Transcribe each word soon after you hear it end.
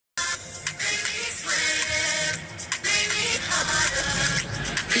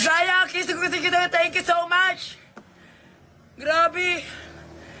Thank you so much. Grabe.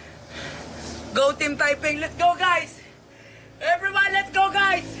 Go Team Taypeng. Let's go, guys. Everyone, let's go,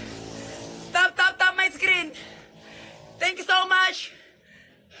 guys. Tap my screen. Thank you so much.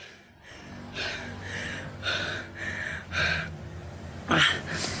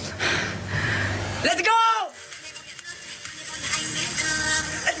 Let's go.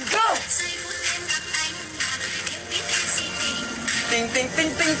 Let's go. Ting, ting,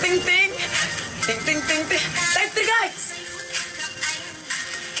 ting, ting, ting, ting. Ting, ting, ting, ting. Time to, guys.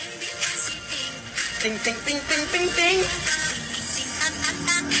 Ting, ting, ting, ting, ting, ting.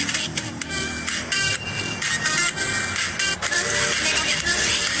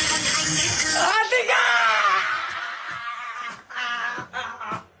 Ate ka!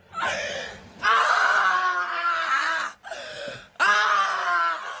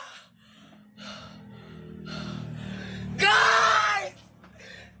 Guys!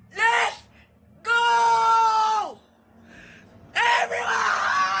 Let's go!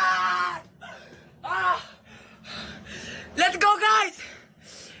 Everyone! Let's go, guys!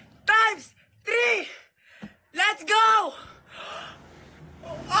 Times 3! Let's go!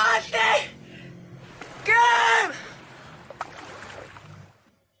 Ate! Game!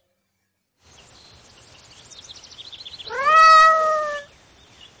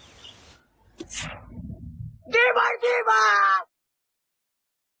 Diba!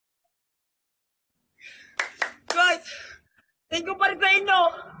 Guys, thank you pa rin sa inyo.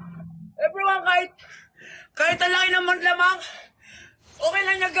 Everyone, kahit ang laki naman lamang, okay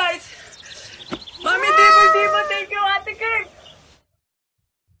lang niya, guys. Mami, diba, thank you, Ate Kim!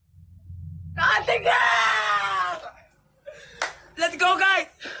 Ate Kim! Let's go,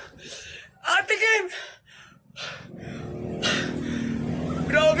 guys! Ate Kim!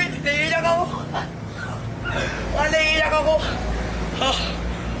 Grabe, naiiyak ako. Naiiyak ako.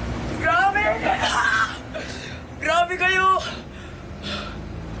 Grabe! Grabe kayo!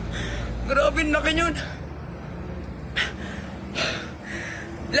 Grabe na kayo.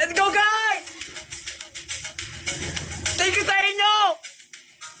 Let's go, guys! Thank you sa inyo!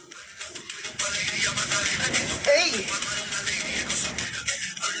 Hey!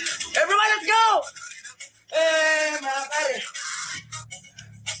 Everyone, let's go! Mga pare.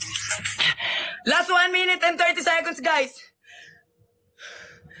 Last 1 minute and 30 seconds, guys.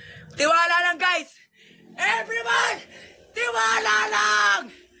 Tiwala lang, guys. Everyone! Tiwala lang!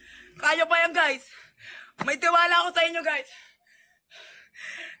 Kaya pa yan, guys. May tiwala ako sa inyo, guys.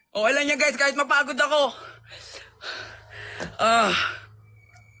 Okay lang yan, guys, kahit mapagod ako.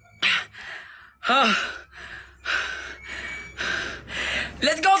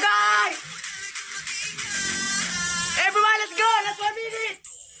 Let's go, guys! Everyone, let's go! Last 1 minute!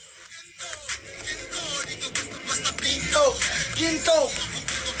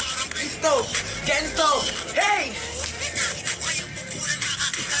 Gento! Hey!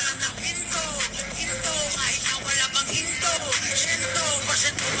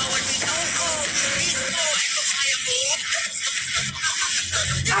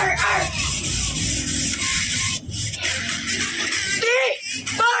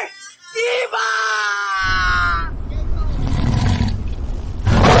 Diba!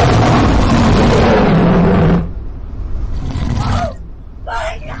 Oh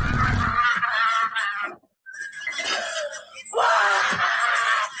my God!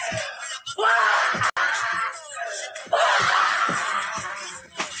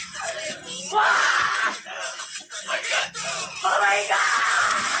 Oh my God!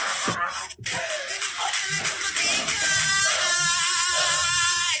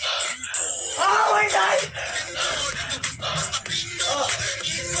 Oh my God!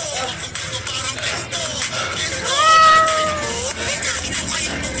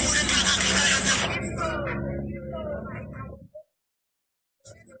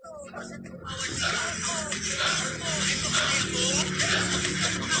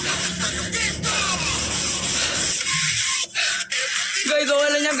 Guys, okay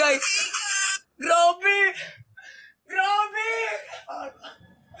lang yan, guys. Grabe! Grabe!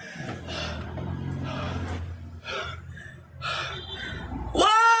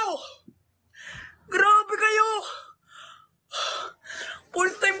 Wow! Grabe kayo!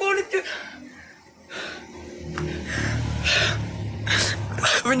 First time ulit yun.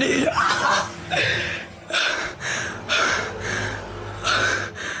 Grabe na yun.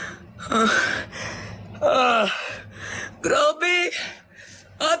 Grabe!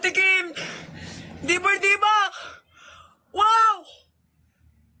 Ate Kim! Diba? Wow!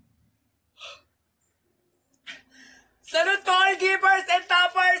 Salute to all givers and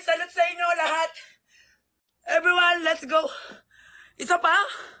toppers! Salute sa inyo lahat! Everyone, let's go! Isa pa?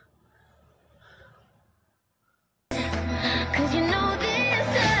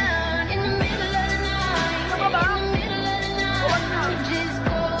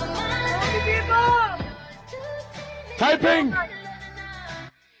 Taypeng!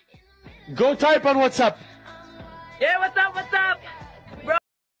 Go type on WhatsApp. Yeah, what's up, bro?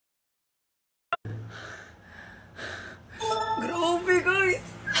 Grabe, guys.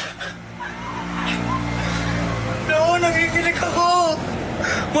 No, nanginginig ako.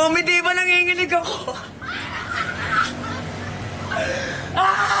 Mami, di ba nanginginig ako?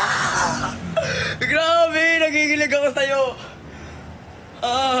 Grabe, nanginginig ako sa'yo.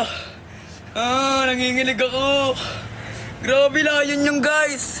 Nanginginig ako. Grabe, layon yung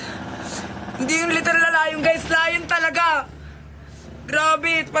guys. Hindi yung literal na layon, guys. Layon talaga.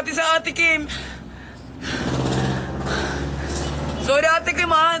 Grabe, pati sa Ate Kim. Sorry, Ate Kim,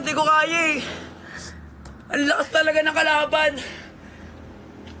 ha. Hindi ko kaya, eh. Ang lakas talaga ng kalaban.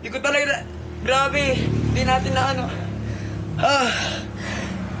 Hindi ko talaga... Grabe. Hindi natin na ano.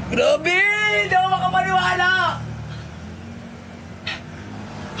 Grabe. Hindi ako makamaniwala.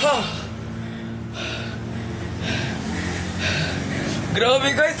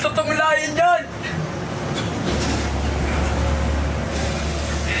 Grabe, guys. Totoong layon yan.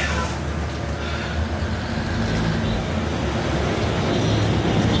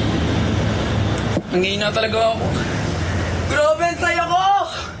 Nangihina talaga ako. Grabe, ang saya ko!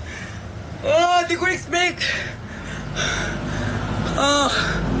 Di ko expect.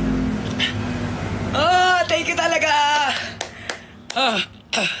 Thank you talaga.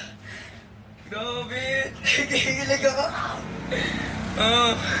 Grabe, nagigilig ako.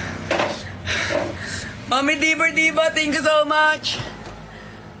 Mami Diba, thank you so much.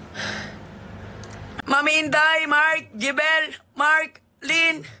 Mami Inday, Mark, Gibel, Mark,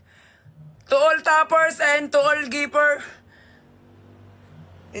 Lynn, to all toppers and to all giver.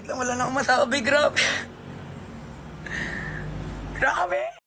 Wait lang, wala na akong masabi. Grabe. Grabe.